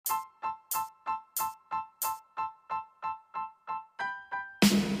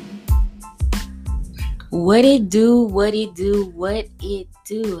What it do, what it do, what it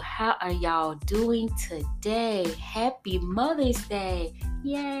do. How are y'all doing today? Happy Mother's Day.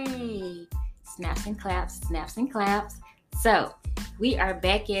 Yay. Snaps and claps, snaps and claps. So, we are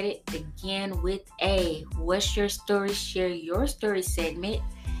back at it again with a What's Your Story? Share Your Story segment.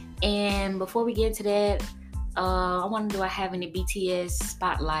 And before we get into that, I want to do I have any BTS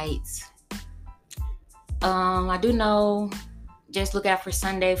spotlights? I do know. Just look out for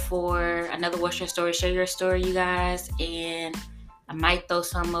Sunday for another What's Your Story? Share Your Story, you guys. And I might throw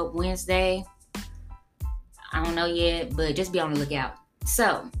some up Wednesday. I don't know yet, but just be on the lookout.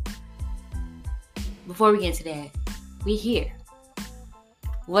 So, before we get into that, we here.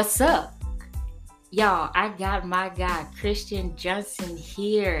 What's up? Y'all, I got my guy, Christian Johnson,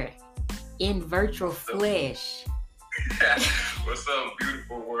 here in virtual flesh. What's up,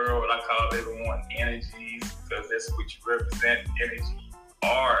 beautiful world? I call everyone energies because that's what you represent. Energy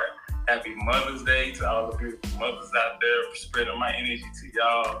are. Happy Mother's Day to all the beautiful mothers out there for spreading my energy to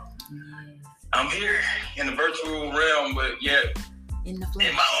y'all. Yes. I'm here in the virtual realm, but yet in the flesh.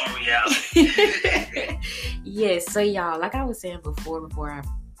 In my own reality. Yes, so y'all, like I was saying before I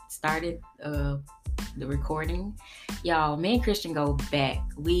started the recording, y'all, me and Christian go back.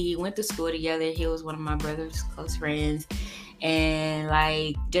 We went to school together. He was one of my brother's close friends, and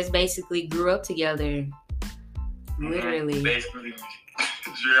like just basically grew up together. Literally. Basically,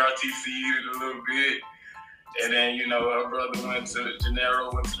 JRTC a little bit, and then our brother went to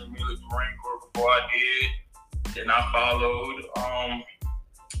Gennaro, went to the Marine Corps before I did. Then I followed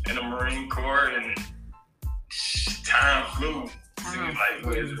in the Marine Corps, and time flew. Seems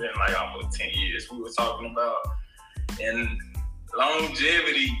like it's been like almost 10 years we were talking about, and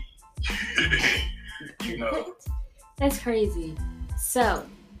longevity. That's crazy. So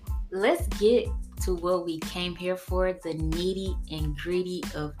let's get to what we came here for, the nitty and gritty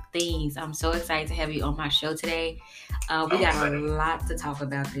of things. I'm so excited to have you on my show today. We got a lot to talk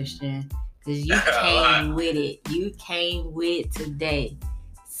about, Christian, because you came with it. You came with it today.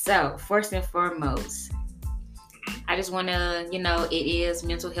 So first and foremost, I just want to, it is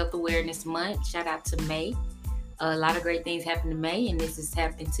Mental Health Awareness Month. Shout out to May. A lot of great things happen to May, and this has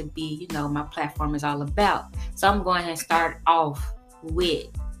happened to be, my platform is all about. So I'm going to start off with,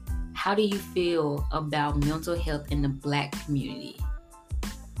 how do you feel about mental health in the Black community?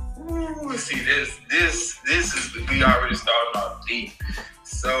 Ooh, see, this is, we already started off deep.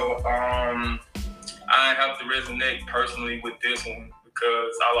 So I have to resonate personally with this one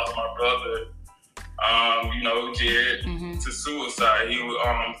because I lost my brother. Jared, to suicide. He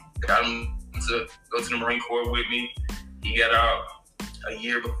got him to go to the Marine Corps with me. He got out a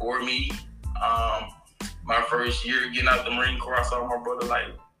year before me. My first year getting out the Marine Corps, I saw my brother like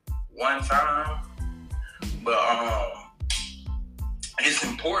one time. But it's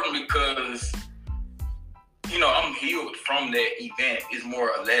important because, I'm healed from that event. It's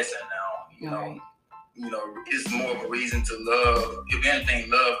more a lesson now, it's more of a reason to love. If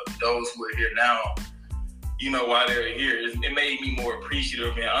anything, love those who are here now. Why they're here. It made me more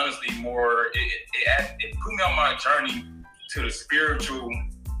appreciative and honestly more. It put me on my journey to the spiritual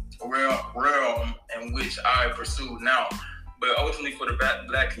realm in which I pursue now. But ultimately, for the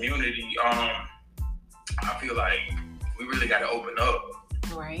Black community, I feel like we really got to open up.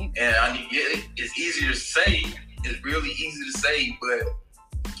 Right. And it's easy to say. It's really easy to say, but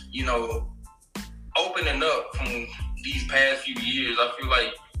opening up from these past few years, I feel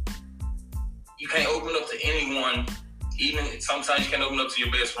like you can't open up to anyone. Even sometimes you can't open up to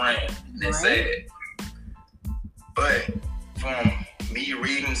your best friend. That's sad. But from me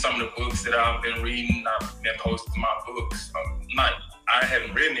reading some of the books that I've been reading, I've been posting my books. I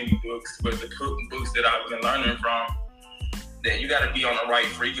haven't written any books, but the books that I've been learning from, that you got to be on the right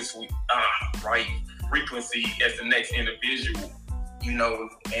frequency, as the next individual.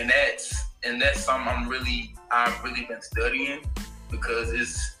 And that's something I've really been studying. Because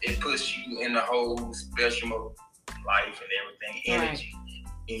it puts you in the whole spectrum of life and everything, energy.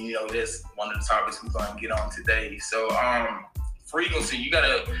 Right. And that's one of the topics we're gonna get on today. So frequency, you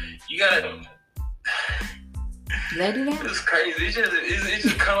gotta let it out. It's crazy. It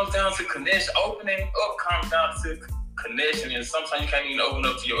just comes down to connection. Opening up comes down to connection, and sometimes you can't even open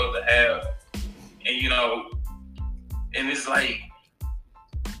up to your other half. And it's like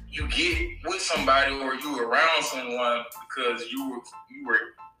you get with somebody or you around someone because you were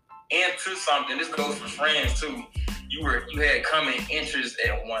into something. This goes for friends too. You had common interests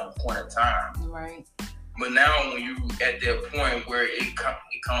at one point in time. Right. But now when you at that point where it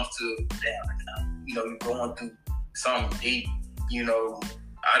comes to you're going through something deep.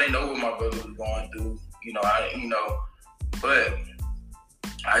 I didn't know what my brother was going through. But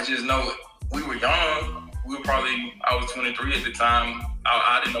I just know we were young. I was 23 at the time.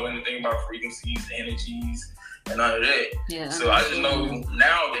 I didn't know anything about frequencies, energies, and none of that. Yeah, so I just know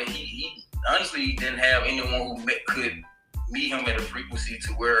now that he honestly didn't have anyone who could meet him at a frequency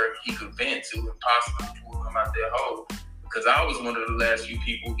to where he could vent to and possibly pull him out that hole. Because I was one of the last few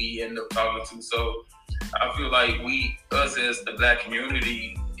people he ended up talking to. So I feel like us as the Black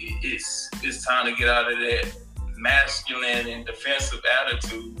community, it's time to get out of that masculine and defensive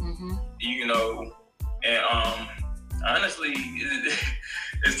attitude, you know, and honestly,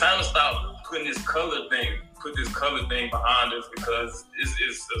 it's time to stop putting this color thing behind us, because it's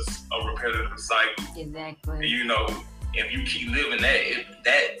just a repetitive cycle. Exactly. You know, if you keep living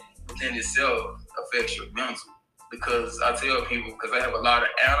that within itself affects your mental. Because I tell people, because I have a lot of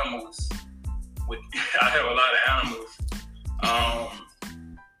animals.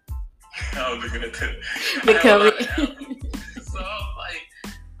 I was looking at the cover. So like,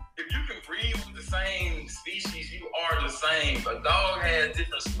 if you can breed with the same species, you are the same. A dog has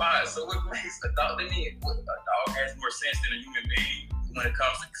different spots, so what makes a dog? A dog has more sense than a human being when it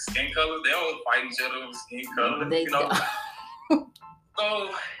comes to skin color. They don't fight each other over skin color, you know.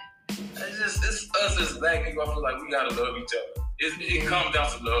 So it's us as Black people. I feel like we gotta love each other. It comes down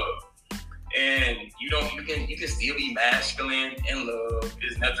to love. And you can still be masculine and love.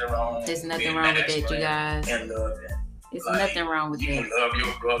 There's nothing wrong. There's nothing wrong with that, you guys. And love. There's nothing wrong with that. You can love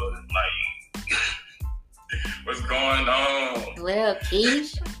your brother. Like, what's going on? Well,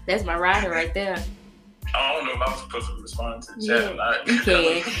 Keish, that's my rider right there. I don't know if I was supposed to respond to the chat or not. You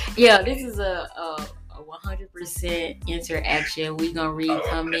can. Yeah, this is a 100% interaction. We're going to read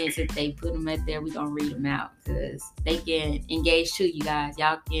comments. If they put them out there, we're going to read them out, because they can engage too, you guys.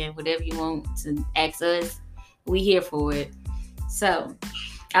 Y'all can, whatever you want to ask us, we here for it. So,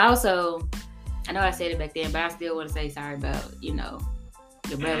 I know I said it back then, but I still want to say sorry about, you know,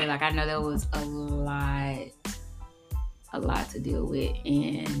 your brother. Like, I know there was a lot to deal with,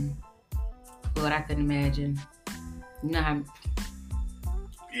 and Lord, I couldn't imagine. You know how...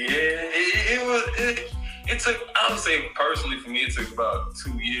 Yeah, it took, I would say personally for me, it took about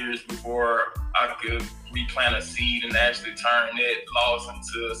 2 years before I could replant a seed and actually turn that loss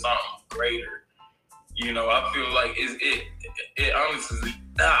into something greater. You know, I feel like it honestly,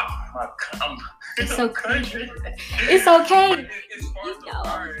 it's so country. It's okay. It's parts of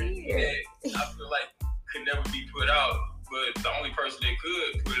art that I feel like could never be put out, but the only person that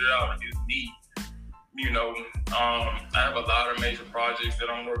could put it out is me. You know, I have a lot of major projects that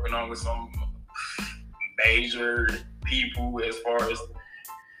I'm working on with some major people as far as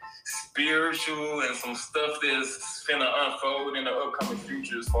spiritual and some stuff that's finna unfold in the upcoming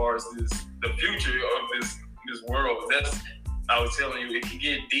future as far as the future of this world. I was telling you, it can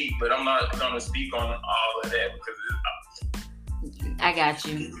get deep, but I'm not gonna speak on all of that because I got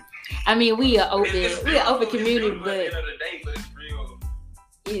you. I mean, we are open community, but at the end of the day, but it's real.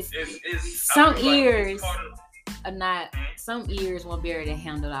 It's some ears are not. Some ears won't be able to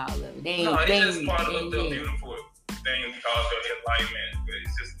handle all of it. It's just part of the beautiful thing called the enlightenment. But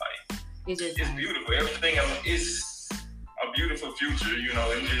it's just like it's beautiful. Everything is a beautiful future, you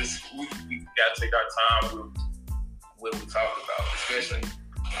know. And just we gotta take our time with what we talk about. Especially,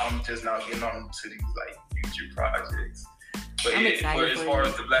 I'm just now getting on to these like future projects. But as far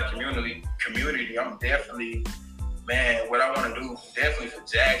as the Black community, I'm definitely. Man, what I want to do definitely for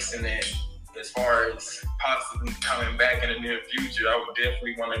Jackson, and as far as possibly coming back in the near future, I would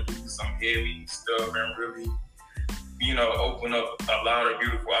definitely want to do some heavy stuff and really, you know, open up a lot of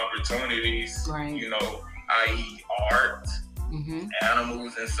beautiful opportunities, right. You know, i.e. art,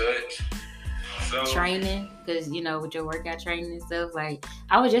 animals and such. So training, because, you know, with your workout training and stuff, like,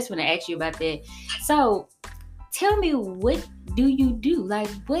 I was just going to ask you about that. So tell me, what do you do? Like,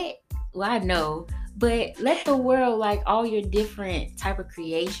 well, I know, but let the world, like, all your different type of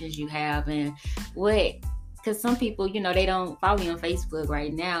creations you have, and because some people, you know, they don't follow you on Facebook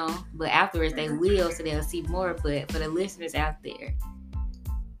right now, but afterwards they will, so they'll see more. But for the listeners out there,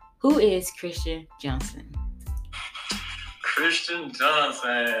 who is Christian Johnson? Christian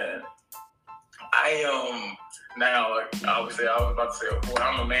Johnson. I am now, like I was about to say, boy,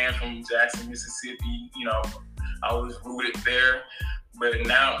 I'm a man from Jackson, Mississippi. You know, I was rooted there. But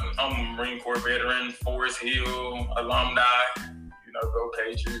now I'm a Marine Corps veteran, Forest Hill alumni, you know, go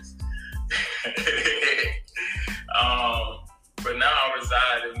Patriots. But now I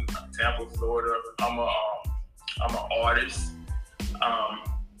reside in Tampa, Florida. I'm an artist. I'm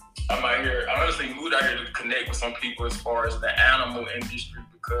out here. I honestly moved out here to connect with some people as far as the animal industry,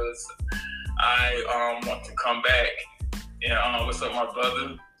 because I want to come back. And what's up, my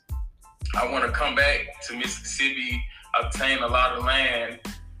brother? I want to come back to Mississippi, obtain a lot of land,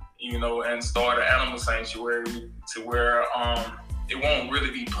 and start an animal sanctuary to where it won't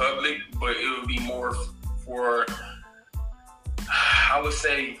really be public, but it will be more for, I would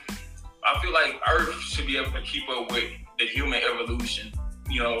say, I feel like Earth should be able to keep up with the human evolution,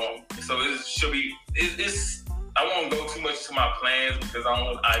 so it should be, I won't go too much to my plans because I don't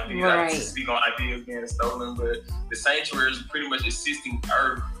want ideas. Right. I like to speak on ideas being stolen, but the sanctuary is pretty much assisting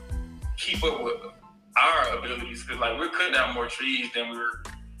Earth keep up with our abilities, because like we're cutting down more trees than we're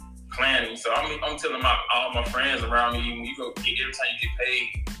planting. So I'm telling all my friends around me, when you go every time you get paid,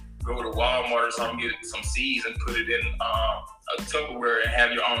 go to Walmart or something, get some seeds and put it in a Tupperware and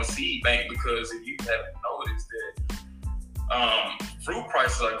have your own seed bank, because if you haven't noticed that fruit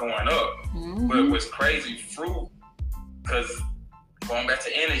prices are going up. Mm-hmm. But what's crazy, fruit, because going back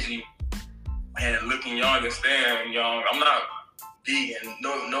to energy and looking young and staying young, I'm not vegan,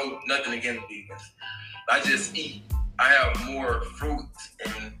 no, nothing against vegans. I just eat. I have more fruits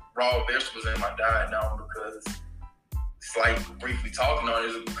and raw vegetables in my diet now, because it's like briefly talking on it,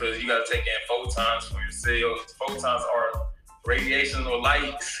 is because you got to take in photons from your cells. Photons are radiation or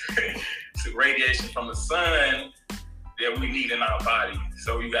lights, to radiation from the sun that we need in our body.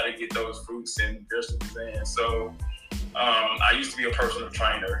 So you got to get those fruits and vegetables in. So I used to be a personal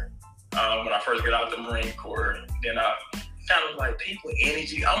trainer when I first got out of the Marine Corps. Then I kind of like people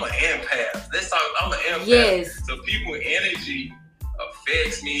energy. I'm an empath. I'm an empath. Yes. So people energy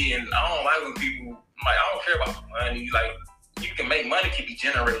affects me, and I don't like when people like, I don't care about money. Like, you can make money, can be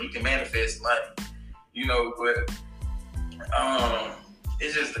generated. You can manifest money, but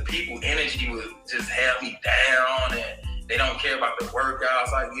it's just the people energy would just have me down, and they don't care about the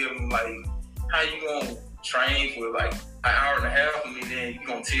workouts I give them. Like, how you gonna train for like an hour and a half, and then you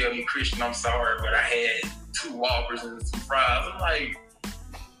gonna tell me, Christian, I'm sorry, but I had 2 Whoppers and some fries? I'm like,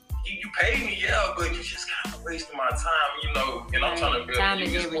 you paid me, yeah, but you just kind of wasting my time, and I'm trying to build time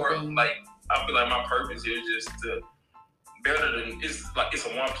you. It's more like, I feel like my purpose here is just to better than, it's a 1+1, and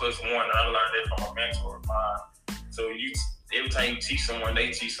I learned that from a mentor of mine. So every time you teach someone, they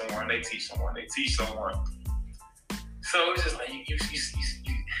teach someone, they teach someone, they teach someone. So it's just like you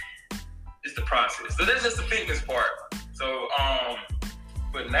it's the process. So that's just the fitness part. So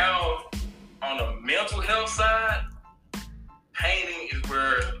but now on the mental health side, painting is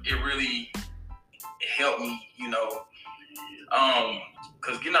where it really helped me,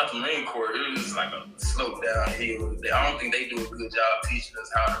 because getting out the Marine Corps, it was like a slope downhill. I don't think they do a good job teaching us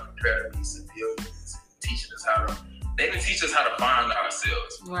how to prepare to be civilians, teaching us how to. They didn't teach us how to find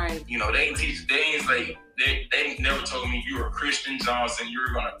ourselves. Right. They never told me you were Christian Johnson,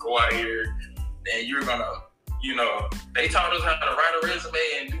 you're gonna go out here and you're gonna, they taught us how to write a resume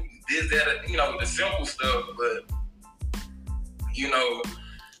and do this, that, the simple stuff, but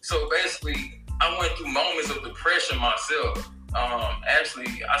so basically I went through moments of depression myself.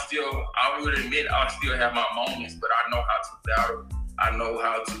 Actually, I would admit I still have my moments, but I know how to battle. I know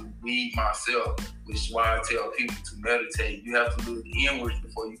how to weed myself, which is why I tell people to meditate. You have to look inwards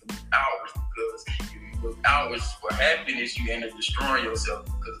before you can look outwards, because if you look outwards for happiness, you end up destroying yourself,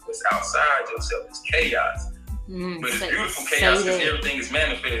 because what's outside yourself is chaos. But it's beautiful chaos, because everything is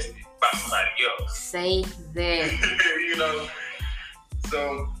manifested by somebody else. Say that.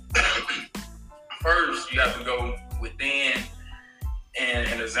 So first you have to go within, and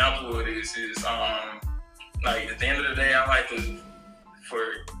an example of this is like at the end of the day, I like to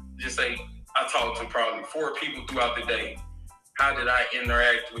I talk to probably 4 people throughout the day. How did I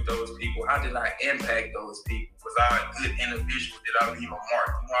interact with those people? How did I impact those people? Was I a good individual? Did I leave a mark?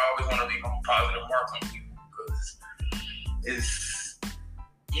 I always want to leave a positive mark on people, because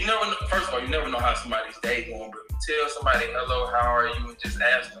first of all, you never know how somebody's day going, but if you tell somebody, hello, how are you, and just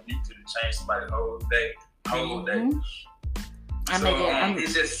ask them, you could have changed somebody's whole day. So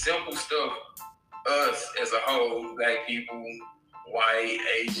it's just simple stuff. Us as a whole, Black people, white,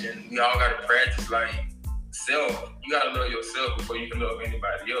 Asian, we all got to practice like self. You got to love yourself before you can love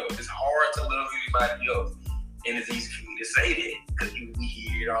anybody else. It's hard to love anybody else, and it's easy for me to say that because we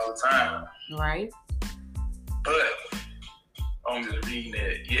hear it all the time. Right. But I'm just reading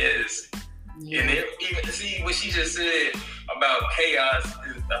that. Yes. Yeah. And even see what she just said about chaos.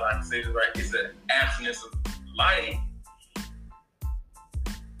 I like to say this right. It's an absence of light.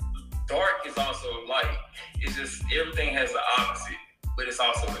 Dark is also light. It's just everything has the opposite, but it's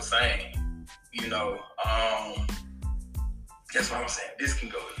also the same. That's what I'm saying. This can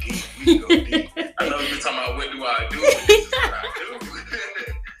go deep. We can go deep. I know you're talking about what do I do, but this is what I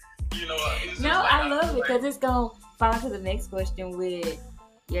do. I love it because it's gonna fall to the next question with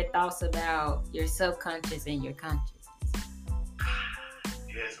your thoughts about your subconscious and your consciousness.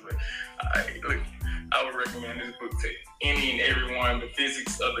 Yes, but look, I would recommend this book to any and everyone. The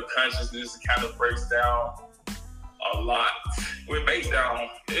physics of the consciousness kind of breaks down a lot. We're based down.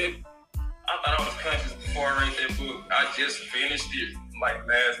 I thought I was conscious before I read that book. I just finished it like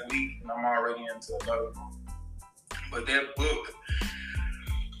last week, and I'm already into another book. But that book,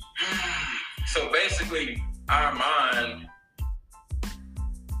 so basically, our mind.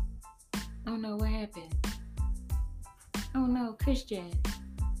 Oh no, what happened? Oh no, Christian.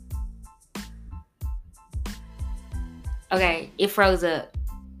 Okay, it froze up.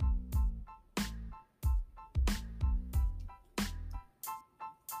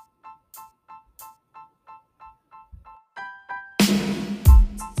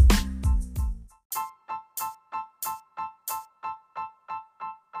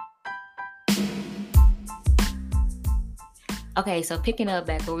 Okay, so picking up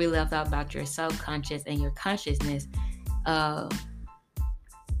back where we left off about your subconscious and your consciousness,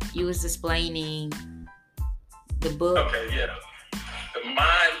 you was explaining the book. Okay, yeah. The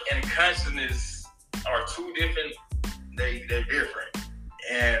mind and consciousness are two different. They're different.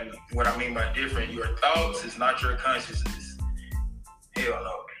 And what I mean by different, your thoughts is not your consciousness. Hell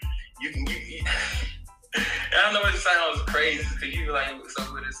no. I know it sounds crazy because you be like, so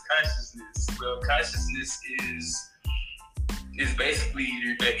what is consciousness? Well, consciousness is basically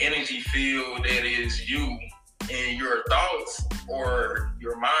the energy field that is you, and your thoughts or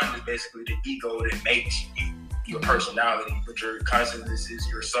your mind is basically the ego that makes you, your personality, but your consciousness is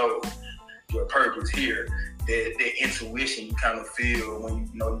your soul, your purpose here, that intuition you kind of feel when you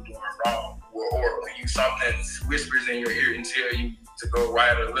know you're doing wrong, or when something whispers in your ear and tell you to go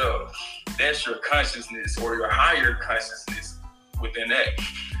right or left. That's your consciousness or your higher consciousness within that.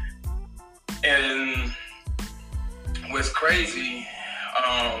 And what's crazy,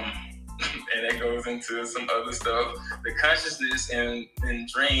 and that goes into some other stuff, the consciousness and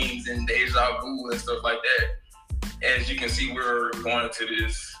dreams and deja vu and stuff like that. As you can see, we're going into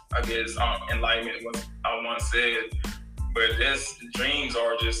this, I guess, enlightenment, what I once said, but dreams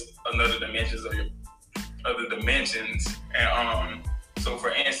are just another dimensions of other dimensions. And so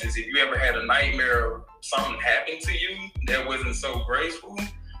for instance, if you ever had a nightmare of something happened to you that wasn't so graceful,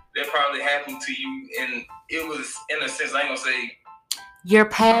 that probably happened to you, and it was, in a sense, I ain't gonna say your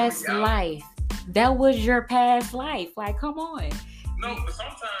past life. That was your past life. Like, come on. No, but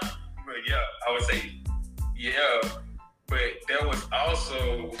sometimes, but yeah, I would say, yeah, but there was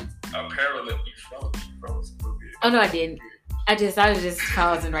also a parallel. You froze a little bit. Oh no, I didn't. I was just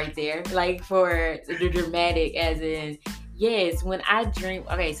pausing right there, like for the dramatic, as in, yes, when I dream.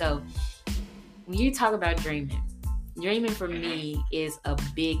 Okay, so when you talk about dreaming for me is a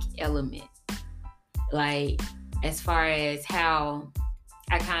big element. Like, as far as how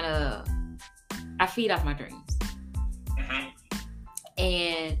I feed off my dreams. Mm-hmm.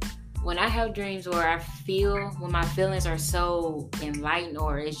 And when I have dreams where I feel, when my feelings are so enlightened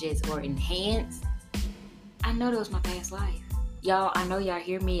or enhanced, I know that was my past life. Y'all, I know y'all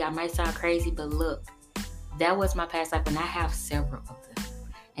hear me. I might sound crazy, but look, that was my past life, and I have several of them.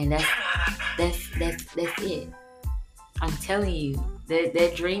 And that's it. I'm telling you,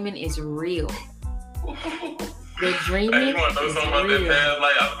 that dreaming is real. The dreaming. Hey, you want to know something about that past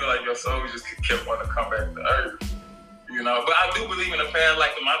life? I feel like your soul just kept wanting to come back to earth. You know, but I do believe in a past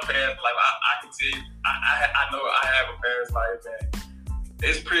life. In my past life, I can tell you, I know I have a past life, and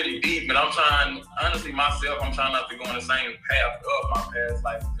it's pretty deep. And I'm trying, honestly, myself, I'm trying not to go on the same path of my past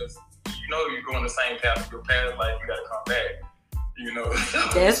life, because you know you're going the same path of your past life, you got to come back. You know,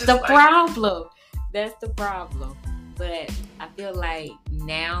 that's the problem. That's the problem. But I feel like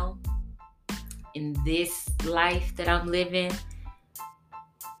now, in this life that I'm living,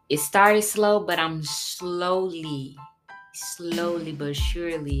 it started slow, but I'm slowly but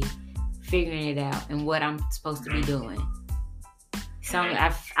surely figuring it out and what I'm supposed to be doing. So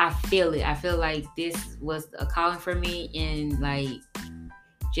I feel it. I feel like this was a calling for me, in like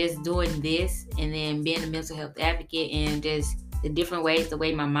just doing this and then being a mental health advocate, and just the different ways, the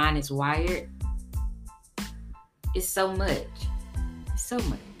way my mind is wired. It's so much.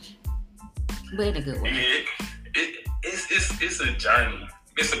 But in a good way. Yeah, it's a journey.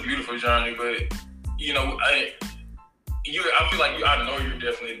 It's a beautiful journey, but you know, I feel like I know you're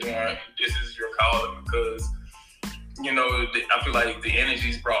definitely doing this is your calling, because you know, I feel like the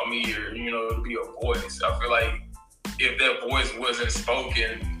energies brought me here, you know, to be a voice. I feel like if that voice wasn't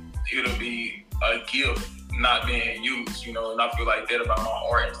spoken, it'll be a gift not being used, you know, and I feel like that about my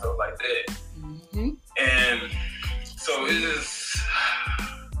art and stuff like that. Mm-hmm. And so it is,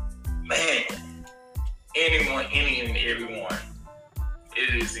 man, anyone, any and everyone,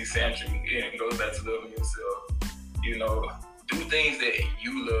 it is essential. It goes back to loving yourself. You know, do things that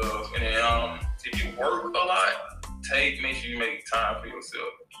you love, and if you work a lot, make sure you make time for yourself.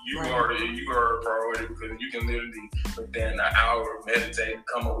 You are a priority, because you can literally within an hour meditate and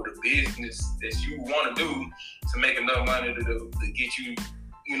come up with a business that you want to do to make enough money to get you,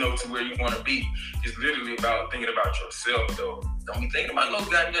 to where you want to be. It's literally about thinking about yourself, though. Don't be thinking about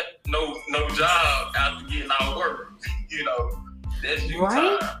no job after getting out of work. That's your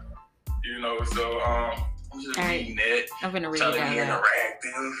time. So I'm just reading that. I'm gonna read it out loud.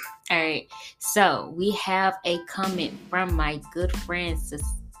 Interactive. All right. So we have a comment from my good friend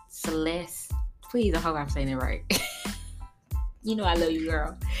Celeste. Please, I hope I'm saying it right. I love you,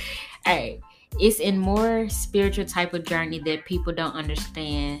 girl. All right. It's in more spiritual type of journey that people don't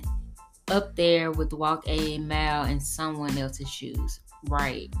understand. Up there with walk a mile in someone else's shoes.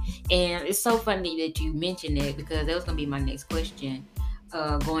 Right. And it's so funny that you mentioned it, because that was going to be my next question.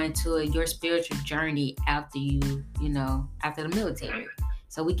 Going to your spiritual journey after after the military.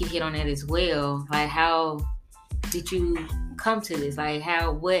 So we can hit on that as well. Like, how did you come to this? Like,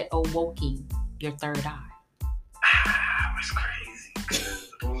 what awoking your third eye? It's crazy.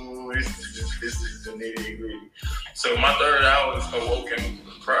 This is the nitty-gritty. So my third eye was awoken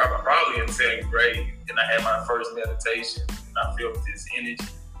probably in 10th grade, and I had my first meditation, and I felt this energy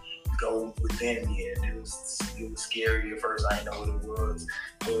go within me, and it was scary at first. I didn't know what it was,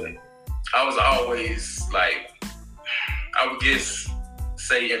 but I was always like, I would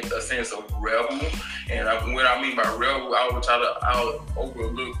say a sense of rebel. And what I mean by rebel, I would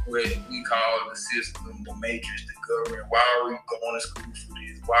overlook what we call the system, the matrix, the government. Why are we going to school for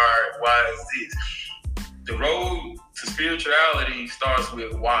this? Why is this? The road to spirituality starts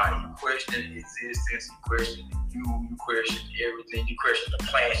with why. You question existence, you question you question everything, you question the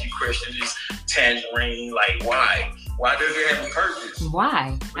plants, you question this tangerine, like why? Why does it have a purpose?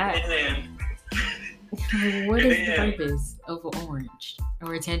 Why? What is the purpose of an orange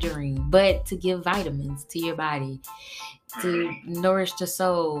or a tangerine? But to give vitamins to your body, to nourish the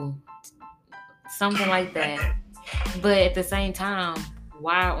soul, something like that. But at the same time,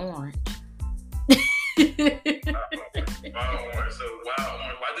 why orange? Why orange? So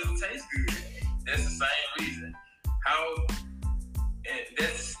why does it taste good? That's the same reason. And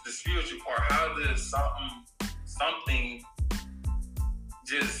that's the spiritual part. How does something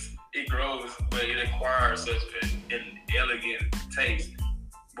just, it grows, but it acquires such an elegant taste?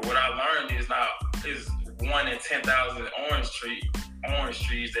 But what I learned is 1 in 10,000 orange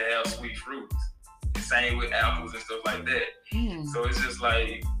trees that have sweet fruits. The same with apples and stuff like that. So it's just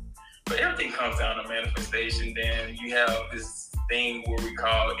like, but everything comes down to manifestation. Then you have this thing where we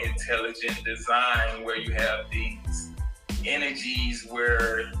call intelligent design, where you have these energies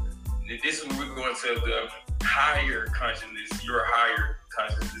where this is where we're going to the higher consciousness. Your higher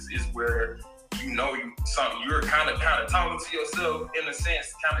consciousness is where you're kind of talking to yourself, in a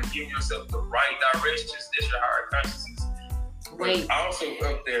sense, kind of giving yourself the right directions. That's your higher consciousness. Wait, but also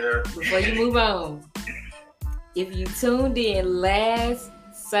up there, before you move on, if you tuned in last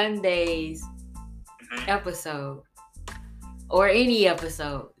Sunday's episode, or any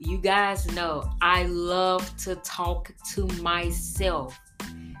episode, you guys know I love to talk to myself.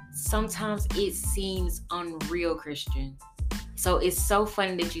 Sometimes it seems unreal, Christian. So it's so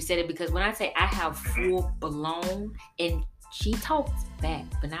funny that you said it, because when I say I have full blown, and she talks back,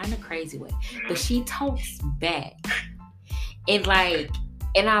 but not in a crazy way, but she talks back. And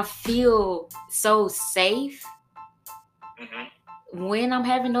I feel so safe when I'm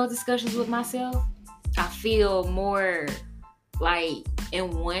having those discussions with myself. I feel more like in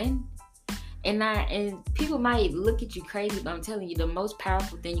one. And people might look at you crazy, but I'm telling you, the most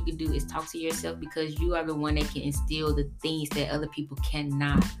powerful thing you can do is talk to yourself, because you are the one that can instill the things that other people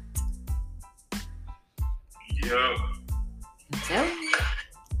cannot. Yeah. I'm telling you.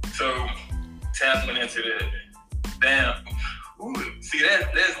 So tapping into that. Damn. Ooh, see,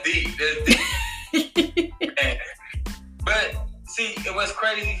 that's deep. That's deep. But see, and what's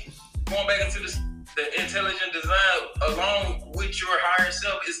crazy, going back into the intelligent design, along with your higher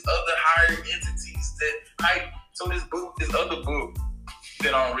self, is other higher entities so this other book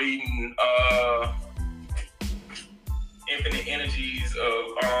that I'm reading, Infinite Energies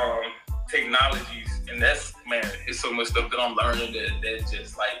of Technologies, and that's, man, it's so much stuff that I'm learning that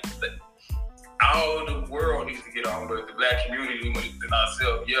just like all the world needs to get on with. The black community within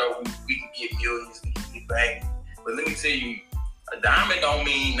ourselves. Yeah, we can get millions, we can get bang, but let me tell you, a diamond don't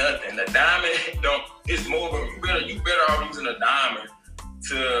mean nothing. A diamond it's more of you better off using a diamond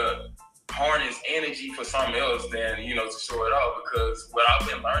to harness energy for something else than, to show it off. Because what I've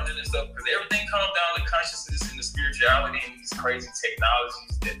been learning and stuff, because everything comes down to consciousness and the spirituality and these crazy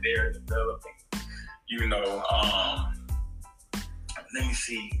technologies that they're developing. Let me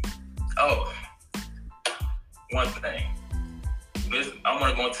see. Oh, one thing. I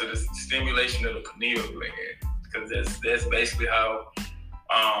want to go into the stimulation of the pineal gland, because that's basically how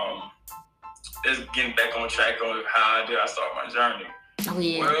that's getting back on track on how I start my journey. Oh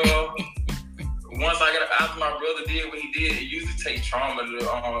yeah. Well, after my brother did what he did, it usually takes trauma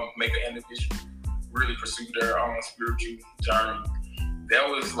to make an individual really pursue their own spiritual journey. That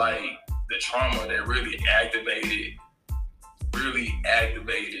was like the trauma that really activated,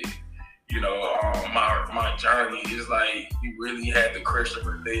 my journey. Is like you really had to question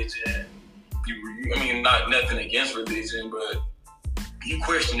religion. Not nothing against religion, but you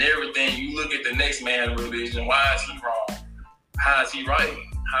question everything. You look at the next man's religion. Why is he wrong? How is he right?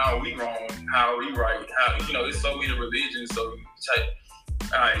 How are we wrong? How are we right? There's so many religions. So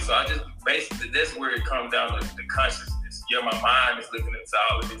alright, so I just basically, that's where it comes down to the consciousness. Yeah, my mind is looking into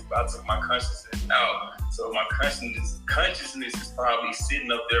all of this, but I took my consciousness out. So my consciousness is probably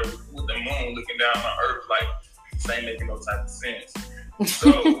sitting up there with the moon looking down on Earth, like, this ain't making no type of sense.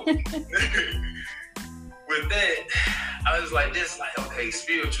 So with that, I was like, okay,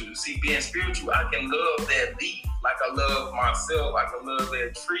 spiritual. See, being spiritual, I can love that leaf like I love myself. I can love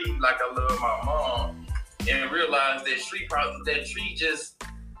that tree like I love my mom. And realize that tree just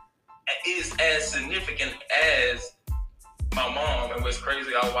is as significant as my mom. And what's crazy,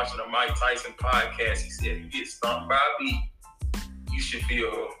 I was watching a Mike Tyson podcast. He said, if you get stung by a bee, you should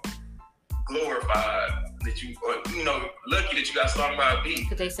feel glorified that lucky that you got stung by a bee.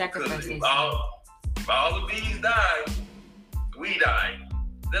 Because they sacrificed it. If all the bees died, we died.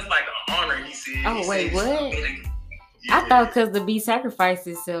 That's like an honor, he said. Oh, wait, what? Yeah. I thought because the bee sacrificed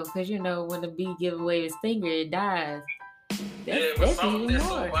itself, because when the bee gives away its stinger, it dies. That's something that's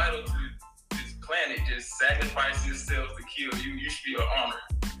so vital to this planet, just sacrificing itself to kill you. You should be honored.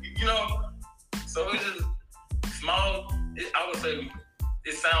 So it's just small. I would say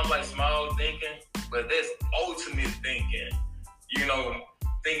it sounds like small thinking, but that's ultimate thinking.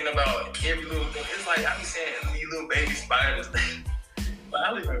 Thinking about every little thing. It's like I be saying, these little baby spiders. But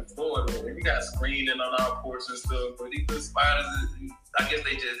I live in Florida, and we got screening on our porch and stuff. But these little spiders, I guess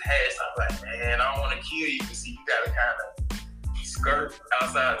they just hatched. I'm like, man, I don't want to kill you. But see, you got to kind of skirt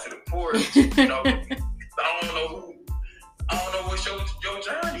outside to the porch. I don't know what's your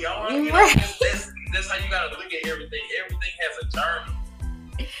journey. That's how you got to look at everything. Everything has a journey.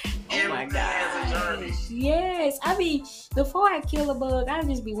 Oh my God. Yes. Before I kill a bug, I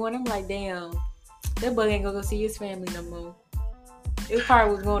just be wondering, I'm like, damn, that bug ain't gonna go see his family no more. It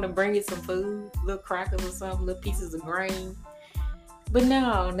probably was going to bring it some food, little crackers or something, little pieces of grain. But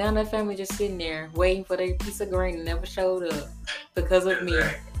no, now that family just sitting there waiting for their piece of grain and never showed up because of me.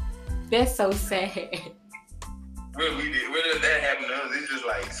 That's so sad. When does that happen to us? It's just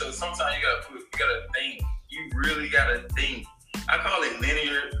like, so sometimes you gotta think. You really gotta think. I call it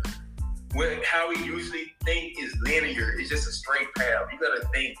linear. How we usually think is linear. It's just a straight path. You gotta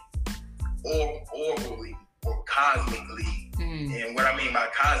think orbally or cosmically. And what I mean by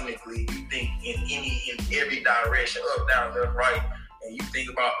cosmically, you think in every direction, up, down, left, right, and you think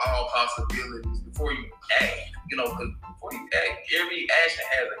about all possibilities before you act. Because before you act, every action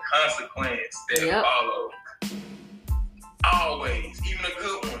has a consequence that follows. Always, even the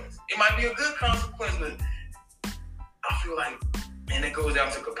good ones. It might be a good consequence, but I feel like, man, it goes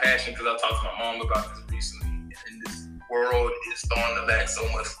down to compassion, because I talked to my mom about this recently. And this world is starting to lack so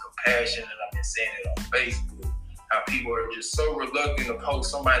much compassion, and I've been saying it on Facebook. How people are just so reluctant to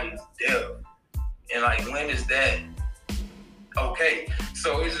post somebody's death. And like, when is that okay?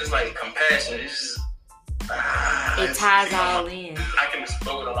 So it's just like compassion. It's just it ties all in. I can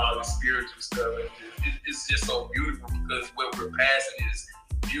explode on all the spiritual stuff. It's just so beautiful, because what we're passing is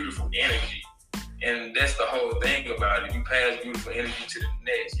beautiful energy. And that's the whole thing about it. You pass beautiful energy to the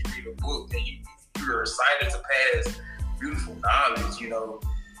next. You read a book and you're excited to pass beautiful knowledge,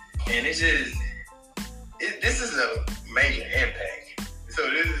 And it's just, this is a major impact. So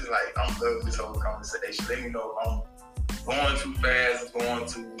this is like, I'm loving this whole conversation. Let me know if I'm going too fast, going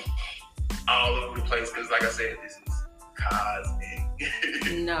too all over the place, because like I said, this is cosmic.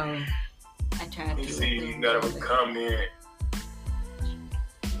 No, I tried to. See, you gotta come in.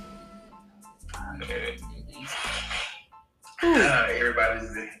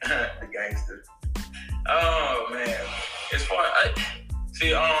 Everybody's the gangster. Oh man, as far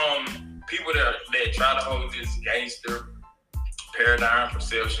people that try to hold this gangster paradigm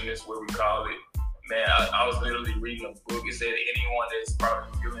perception is what we call it. Man, I was literally reading a book. It said anyone that's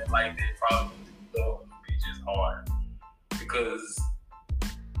probably feeling like that probably love be just hard, because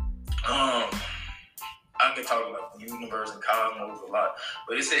I can talk about the universe and cosmos a lot,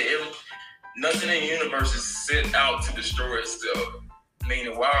 but it said nothing in the universe is set out to destroy itself.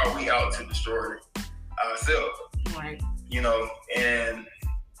 Meaning, why are we out to destroy ourselves. Right. You know, and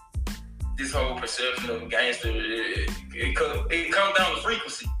this whole perception of gangster, it comes down to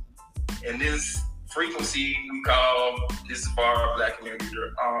frequency. And this frequency we call, this is for our Black community.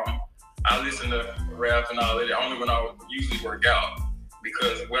 I listen to rap and all that only when I usually work out.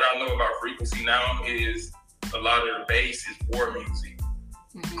 Because what I know about frequency now is a lot of the base is war music.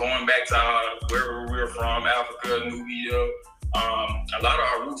 Mm-hmm. Going back to wherever we're from, Africa, Nubia, a lot of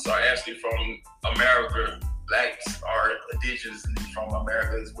our roots are actually from America. Blacks are indigenous from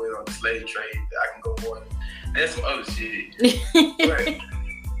America as well. The slave trade, I can go more. That's some other shit. But,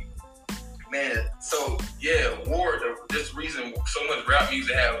 man, so yeah, war. This reason so much rap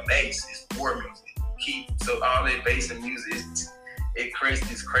music have bass is war music. So all that bass and music, it creates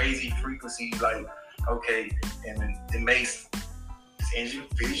this crazy frequency. Like, okay, and it makes this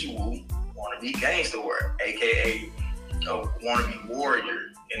individual want to be gangster, or AKA want to be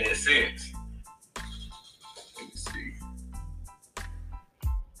warrior in that sense. Let me see.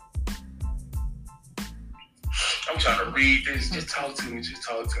 I'm trying to read this. Just talk to me.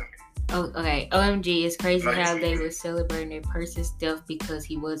 Oh, okay. OMG, it's crazy how they were celebrating their person's death because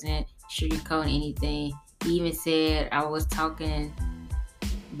he wasn't sugarcoating anything. He even said, I was talking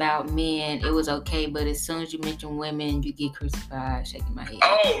about men, it was okay, but as soon as you mention women, you get crucified. Shaking my head.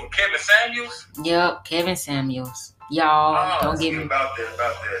 Oh, Kevin Samuels? Yep, Kevin Samuels. Y'all, don't get me about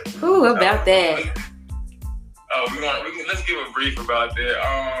that. Ooh, about that. Let's give a brief about that.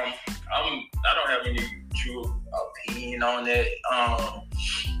 I don't have any true opinion on that.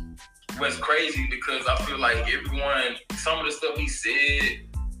 What's crazy because I feel like some of the stuff he said,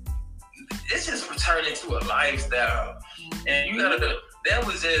 it's just returning to a lifestyle. And you gotta, that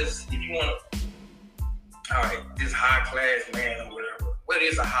was just, if you wanna, all right, this high class man or whatever. What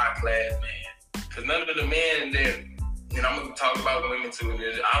is a high class man? Because none of the men that, and I'm gonna talk about women too,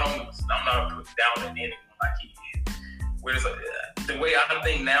 I'm not putting down on anyone like he is. Whereas the way I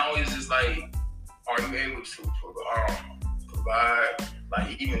think now is just like, are you able to provide,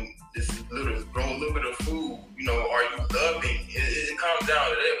 like even grow a little bit of food, you know, are you loving? It comes down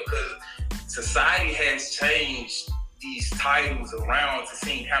to that because society has changed these titles around to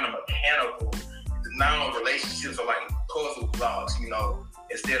seem kind of mechanical. Now relationships are like puzzle blocks, you know,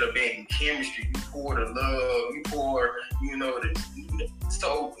 instead of being chemistry, you pour the love, you pour, you know,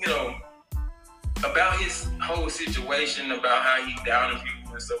 so, you know, about his whole situation, about how he downing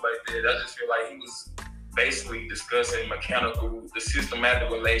people and stuff like that, I just feel like he was basically discussing the systematic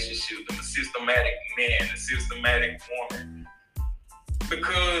relationship, the systematic man, the systematic woman.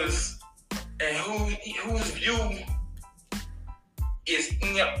 Because, and whose view is,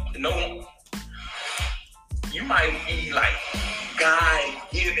 you might be like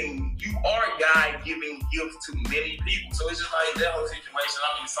you are God giving gifts to many people. So it's just like that whole situation.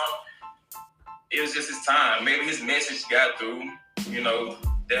 I mean, it was just his time. Maybe his message got through, you know.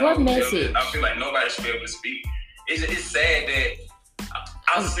 What message? I feel like nobody should be able to speak. It's sad that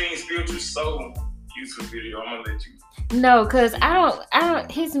I've seen Spiritual Soul YouTube video. I'm gonna let you. No, cause I don't.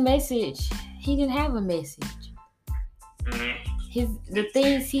 His message. He didn't have a message. Mm-hmm. The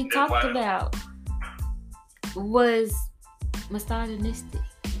things he talked about was misogynistic.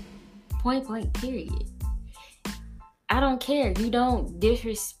 Point blank. Period. I don't care. You don't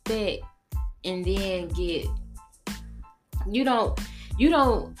disrespect and then get. You don't.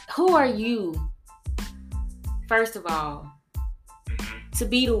 Who are you, first of all, to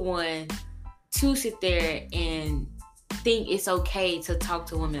be the one to sit there and think it's okay to talk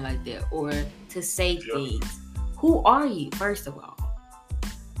to women like that or to say things? Who are you, first of all?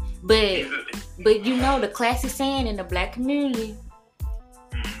 But you know the classic saying in the Black community,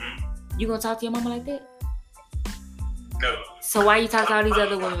 you gonna talk to your mama like that? No. So why you talk to all these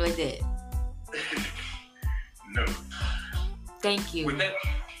other women like that? No. Thank you.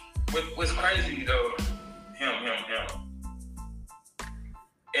 What's crazy though, him.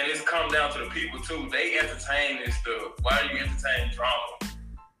 And it's come down to the people too. They entertain this stuff. Why do you entertain drama?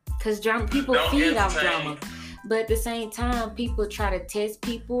 Because people feed off drama. But at the same time, people try to test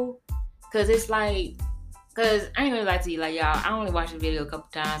people. Because it's like, because I ain't gonna lie to you, like y'all, I only watched the video a couple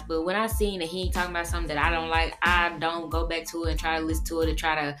times, but when I seen that he talking about something that I don't like, I don't go back to it and try to listen to it and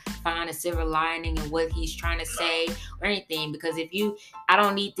try to find a silver lining in what he's trying to say or anything. Because I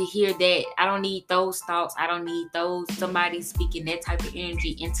don't need to hear that. I don't need those thoughts. I don't need somebody speaking that type of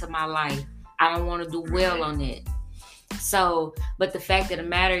energy into my life. I don't want to do well on that. So, but the fact of the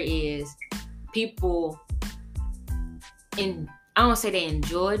matter is, people, and I don't say they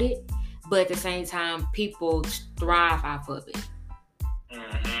enjoyed it, but at the same time, people thrive off of it.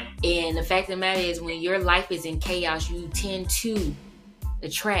 Mm-hmm. And the fact of the matter is, when your life is in chaos, you tend to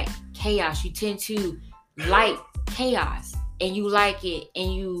attract chaos. You tend to like chaos and you like it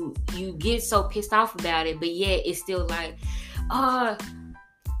and you get so pissed off about it, but yet it's still like,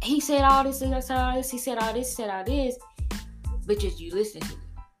 he said all this, he said all this, he said all this, said all this, but just you listen to it.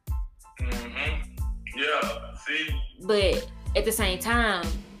 Mm-hmm. Yeah, see? But at the same time,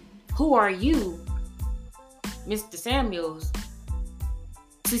 who are you, Mr. Samuels,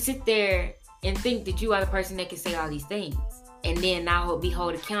 to sit there and think that you are the person that can say all these things and then not be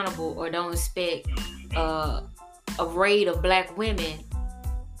held accountable or don't expect a raid of black women,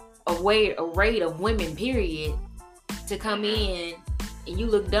 a raid of women, period, to come in and you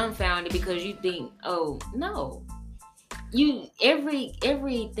look dumbfounded because you think, oh, no.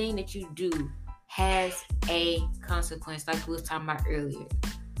 Everything that you do has a consequence, like we was talking about earlier.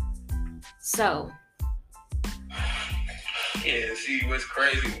 So, yeah, see, what's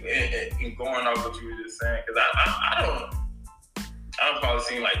crazy, and going off what you were just saying, because I've probably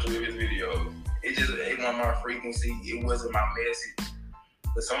seen like 3 of his videos. It wasn't my frequency, it wasn't my message.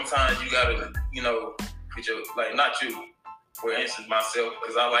 But sometimes you gotta, put your, like, not you, for instance, myself,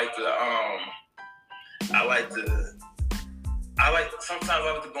 because sometimes I like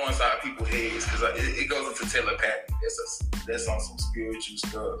to go inside people's heads, because it goes into telepathy. That's on some spiritual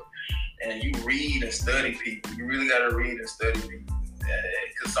stuff. And you read and study people. You really got to read and study people.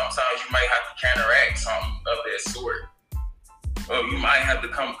 Because sometimes you might have to counteract something of that sort. Or you might have to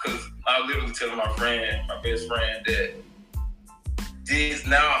come, because I literally telling my best friend, that this,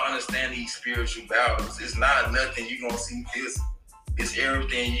 now I understand these spiritual battles. It's not nothing you're going to see physical. It's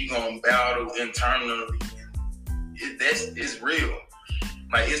everything you're going to battle internally. It's real.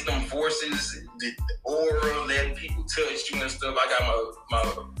 Like, it's them forces, the aura, letting people touch you and stuff. I got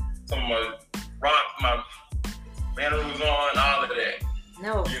some of my mannerisms on, all of that.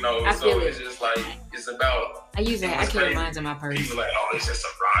 No, I feel it's just like, it's about. I use it. I carry mine in my purse. People like, oh, it's just a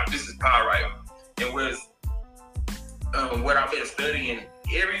rock. This is pyrite. And what I've been studying,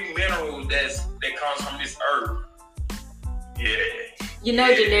 every mineral that comes from this earth. Yeah.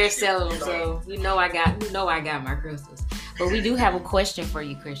 Janaire sell them, so I got my crystals. But we do have a question for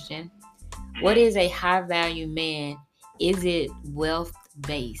you, Christian. Mm-hmm. What is a high value man? Is it wealth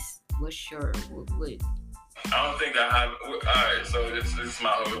based? What's your what? I don't think I have. All right, so this is my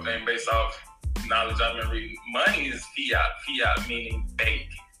whole thing based off knowledge I've been reading. Money is fiat meaning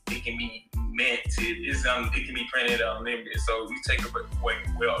fake. It can be it can be printed unlimited. So you take away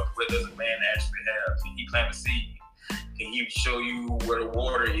wealth. What does a man actually have? Can he plant a seed? Can he show you where the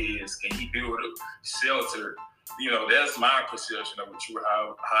water is? Can he build a shelter? That's my perception of a true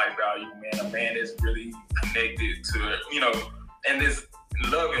high value man. A man that's really connected to, and this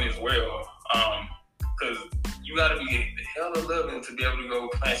loving as well. Because you gotta be hella loving to be able to go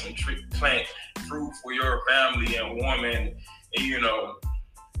plant fruit for your family and woman. And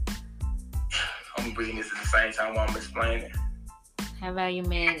I'm reading this at the same time while I'm explaining. High value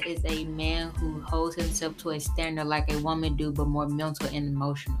man is a man who holds himself to a standard like a woman do, but more mental and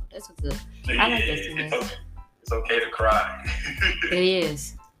emotional. That's a good. I like that. It's okay to cry. It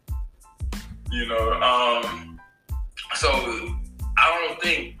is. So I don't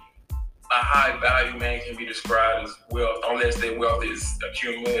think a high value man can be described as wealth unless that wealth is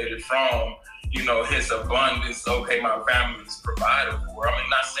accumulated from, his abundance. Okay, my family is provided for. I mean,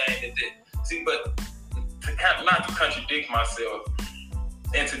 not saying that. See, but not to contradict myself.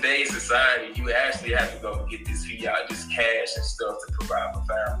 In today's society, you actually have to go get this fiat, this cash and stuff to provide for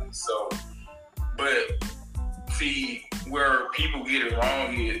families. So, but see, where people get it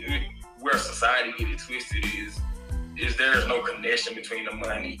wrong is, where society get it twisted is there's no connection between the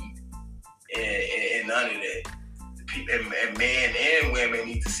money and none of that. And men and women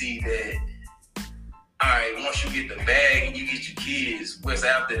need to see that, all right, once you get the bag and you get your kids, what's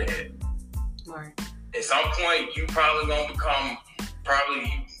after that? Right. At some point, you probably gonna become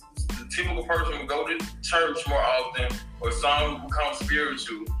the typical person will go to church more often, or some will become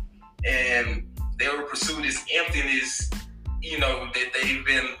spiritual, and they will pursue this emptiness, that they've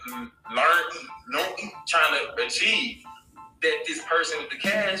been learning, trying to achieve, that this person with the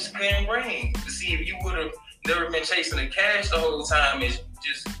cash can bring. To see if you would have never been chasing the cash the whole time and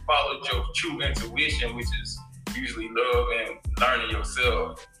just followed your true intuition, which is usually love and learning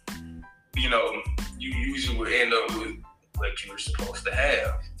yourself, you usually would end up with what you're supposed to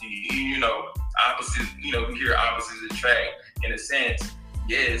have. Opposites, we hear opposites attract in a sense,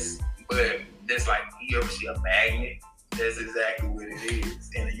 yes, but that's like, you ever see a magnet? That's exactly what it is.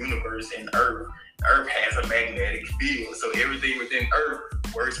 In the universe, in Earth has a magnetic field, so everything within Earth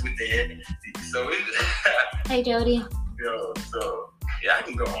works within. So it's hey, Jody. I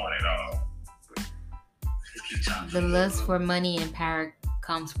can go on and on. The lust for money and power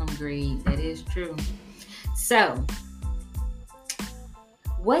comes from greed. That is true. So,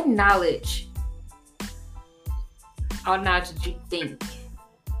 what knowledge did you think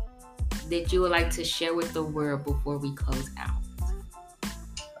that you would like to share with the world before we close out?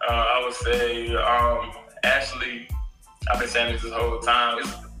 I would say, actually, I've been saying this whole time. It's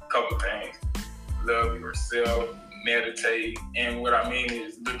a couple things. Love yourself, meditate, and what I mean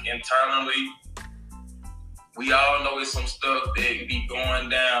is look internally. We all know it's some stuff that be going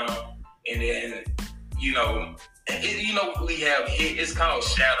down, and then, we have it's called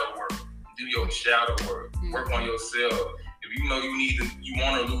shadow work. Do your shadow work. Work on yourself. If you know you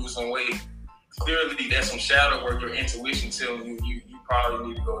want to lose some weight, clearly that's some shadow work. Your intuition telling you probably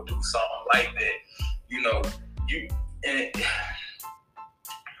need to go do something like that.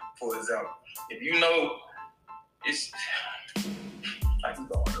 For example, if you know it's, I can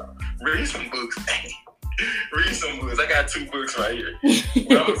go on. Read some books. Read some books. I got 2 books right here.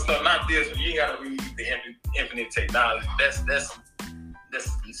 Well, not this, but you ain't gotta read the Infinite Technology. That's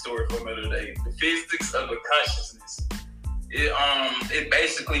the story for another day. The Physics of the Consciousness. It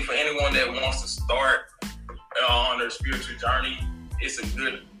basically, for anyone that wants to start on their spiritual journey, it's a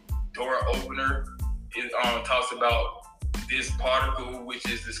good door opener. It talks about this particle, which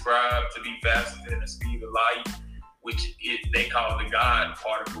is described to be faster than the speed of light, which they call the God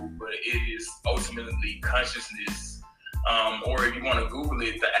particle, but it is ultimately consciousness. Or if you want to Google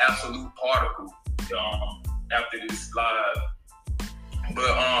it, the absolute particle, after this live.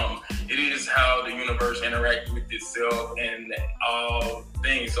 But it is how the universe interacts with itself and all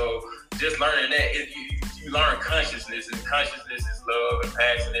things. So just learning that, you learn consciousness, and consciousness is love and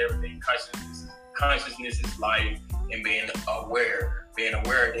passion and everything. Consciousness is life, and being aware that, I'm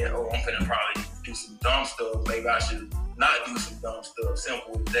gonna probably do some dumb stuff. Maybe I should not do some dumb stuff.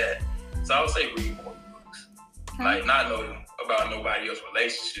 Simple as that. So I would say read more books. Okay. Like, not know about nobody else's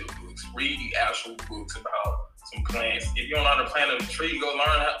relationship books. Read the actual books about some plants. If you don't know how to plant a tree, go learn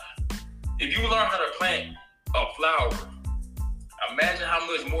how. If you learn how to plant a flower, imagine how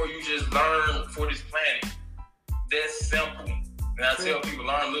much more you just learn for this planet. That's simple. And I tell people,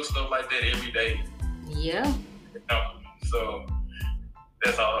 learn little stuff like that every day. Yeah. So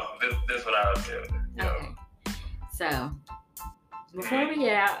that's all. That's what I would tell you. Okay. So before we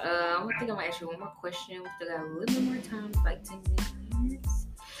get out, I think I'm gonna ask you one more question. We still got a little bit more time, like 10 minutes.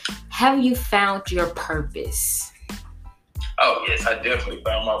 Have you found your purpose? Oh yes, I definitely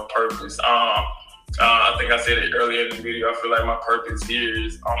found my purpose. I think I said it earlier in the video. I feel like my purpose here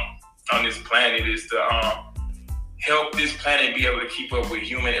is on this planet is to help this planet be able to keep up with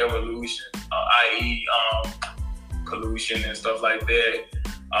human evolution, i.e. Pollution and stuff like that.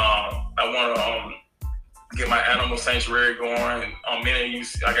 I want to get my animal sanctuary going.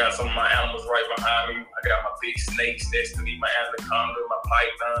 I got some of my animals right behind me. I got my big snakes next to me, my anaconda, my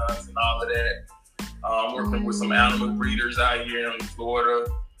pythons, and all of that. Working with some animal breeders out here in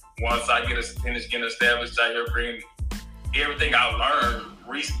Florida. Once I finish getting established out here, bring everything I learned.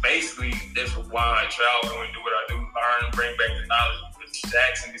 Basically, that's why I travel and do what I do. Learn, bring back the knowledge. Because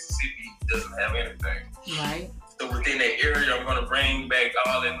Jackson, Mississippi doesn't have anything. Right. So within that area, I'm going to bring back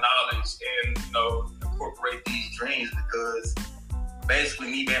all that knowledge and, incorporate these dreams, because basically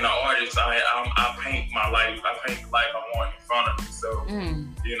me being an artist, I paint my life. I paint the life I want in front of me. So,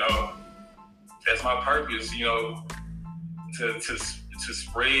 that's my purpose, to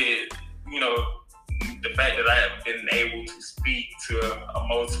spread, the fact that I have been able to speak to a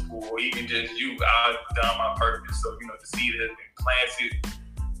multiple, or even just you, I've done my purpose. So, the seed has been planted.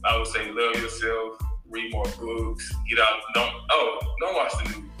 I would say love yourself, read more books, get out. Don't watch the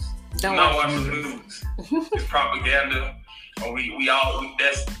news. Don't watch the news. It's propaganda.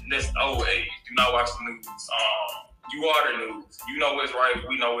 That's old age. Do not watch the news. You are the news. You know what's right.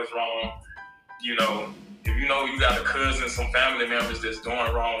 We know what's wrong. If you got a cousin, some family members that's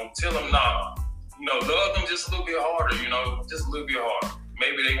doing wrong, tell them nah. Love them just a little bit harder. Just a little bit harder.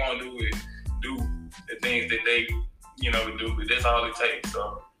 Maybe they want to do the things that they, do, but that's all it takes.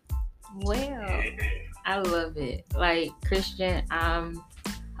 So. Well, yeah. I love it. Like, Christian, hold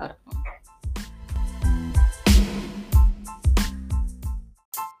on.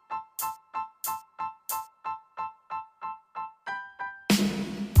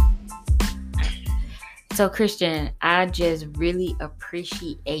 So, Christian, I just really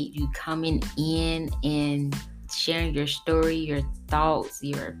appreciate you coming in and sharing your story, your thoughts,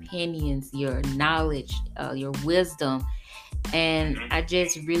 your opinions, your knowledge, your wisdom. And I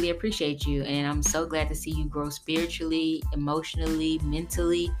just really appreciate you. And I'm so glad to see you grow spiritually, emotionally,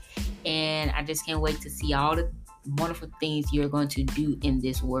 mentally. And I just can't wait to see all the wonderful things you're going to do in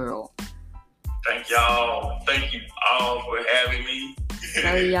this world. Thank y'all. Thank you all for having me.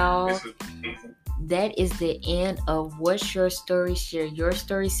 So, y'all, that is the end of What's Your Story? Share Your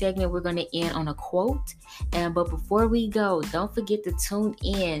Story segment. We're going to end on a quote. But before we go, don't forget to tune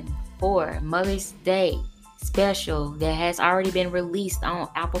in for Mother's Day special that has already been released on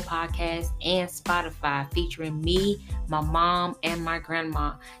Apple Podcasts and Spotify, featuring me, my mom, and my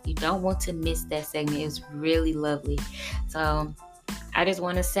grandma. You don't want to miss that segment. It's really lovely. So I just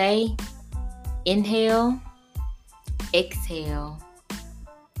want to say, inhale, exhale.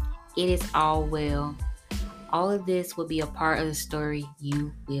 It is all well. All of this will be a part of the story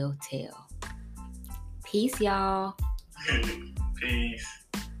you will tell. Peace, y'all. Peace.